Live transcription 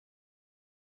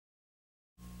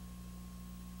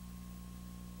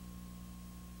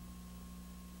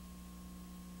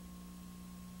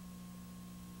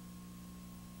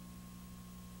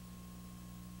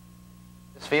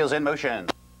Fields in motion.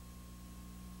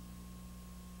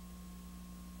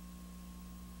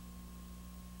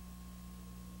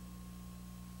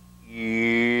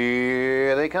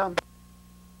 Here they come.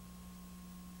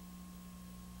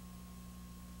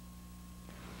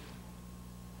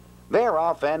 They're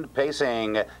off and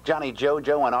pacing. Johnny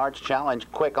JoJo and Arch Challenge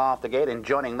quick off the gate, and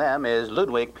joining them is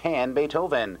Ludwig Pan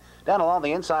Beethoven. Down along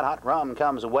the inside, Hot Rum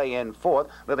comes away in fourth.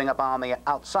 Moving up on the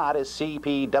outside is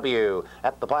CPW.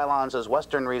 At the pylons is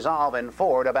Western Resolve, and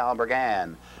forward of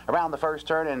Albergan. Around the first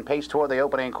turn and pace toward the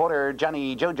opening quarter,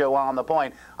 Johnny JoJo on the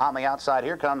point. On the outside,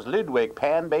 here comes Ludwig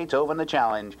Pan Beethoven, the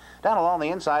challenge. Down along the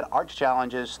inside, Arch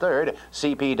Challenge is third.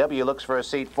 CPW looks for a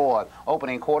seat fourth.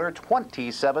 Opening quarter,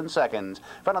 27 seconds.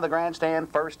 Front of the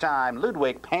grandstand, first time,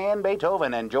 Ludwig Pan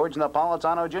Beethoven and George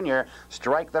Napolitano Jr.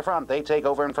 strike the front. They take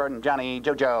over in front of Johnny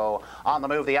JoJo. On the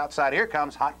move, the outside, here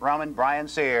comes Hot Rum and Brian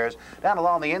Sears. Down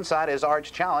along the inside is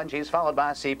Arch Challenge. He's followed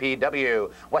by CPW.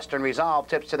 Western Resolve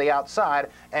tips to the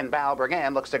outside, and Val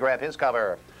Brigand looks to grab his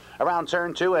cover. Around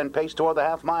turn two and pace toward the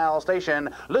half-mile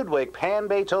station, Ludwig Pan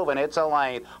Beethoven hits a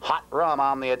lane. Hot Rum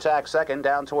on the attack second.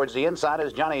 Down towards the inside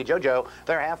is Johnny JoJo.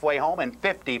 They're halfway home in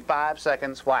 55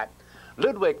 seconds flat.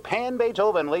 Ludwig Pan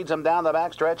Beethoven leads him down the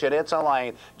backstretch, and it's a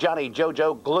lane. Johnny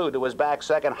JoJo glued to his back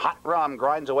second. Hot Rum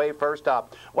grinds away first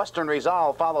up. Western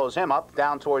Resolve follows him up.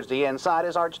 Down towards the inside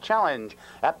is Arch Challenge.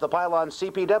 At the pylon,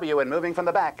 CPW, and moving from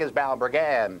the back is Val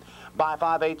Brigand. By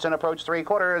 5/8 and approach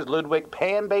 3/4, Ludwig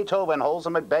Pan Beethoven holds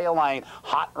him at bay a lane.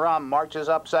 Hot Rum marches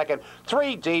up second.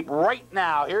 3 deep right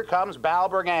now. Here comes Val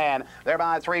Brigand. They're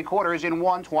by 3/4 in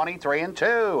 1:23 and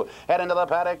 2. Head into the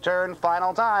paddock turn,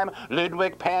 final time.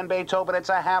 Ludwig Pan Beethoven, it's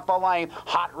a half a lane.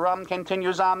 Hot Rum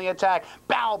continues on the attack.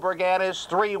 Val Brigand is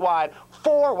 3 wide.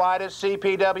 4 wide is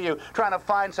CPW. Trying to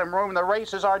find some room. The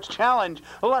race is Arch Challenge.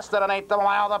 Less than an eighth of a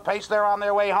mile. The pace, they're on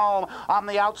their way home. On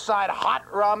the outside, Hot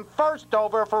Rum first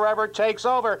over. Forever takes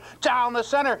over. Down the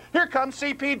center, here comes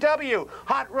CPW.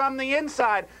 Hot Rum the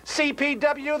inside,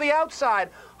 CPW the outside.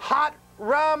 Hot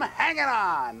Rum hanging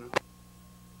on.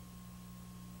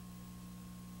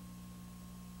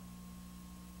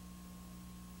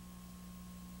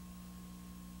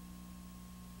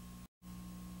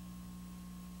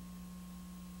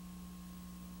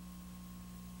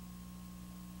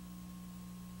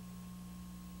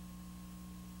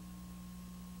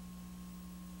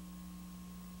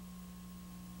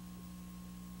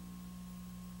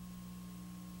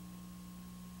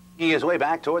 He is way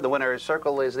back toward the winner's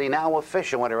circle is the now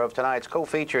official winner of tonight's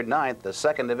co-featured ninth, the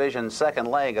second division second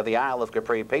leg of the Isle of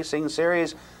Capri Pacing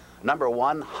Series. Number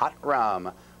 1, Hot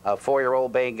Rum, a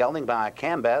 4-year-old bay gelding by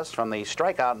Cam Best from the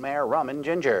strikeout mare Rum and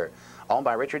Ginger. Owned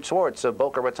by Richard Swartz of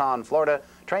Boca Raton, Florida,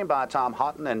 trained by Tom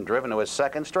Houghton and driven to his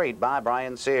second straight by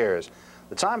Brian Sears.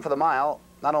 The time for the mile,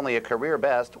 not only a career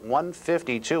best,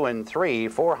 1:52 and 3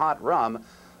 for Hot Rum,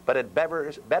 but it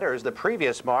betters the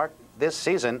previous mark this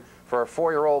season for a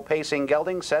 4-year-old pacing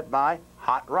gelding set by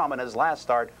Hot Rum in his last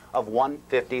start of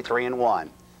 1:53 and 1.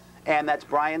 And that's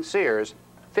Brian Sears'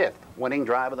 5th winning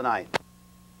drive of the night.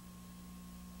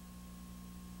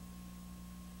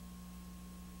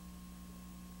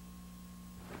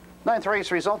 9th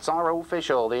race results are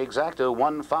official. The exacta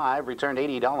 1-5 returned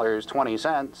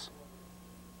 $80.20.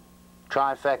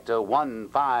 Trifecta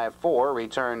 1-5-4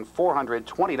 returned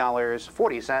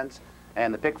 $420.40.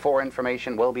 And the pick 4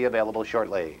 information will be available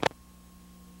shortly.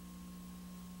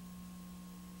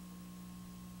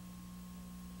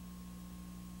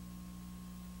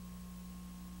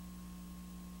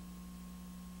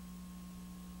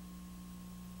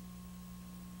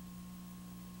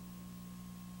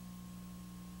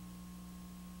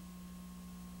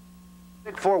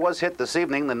 Pick 4 was hit this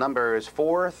evening. The number is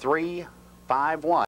 4-3-5-1.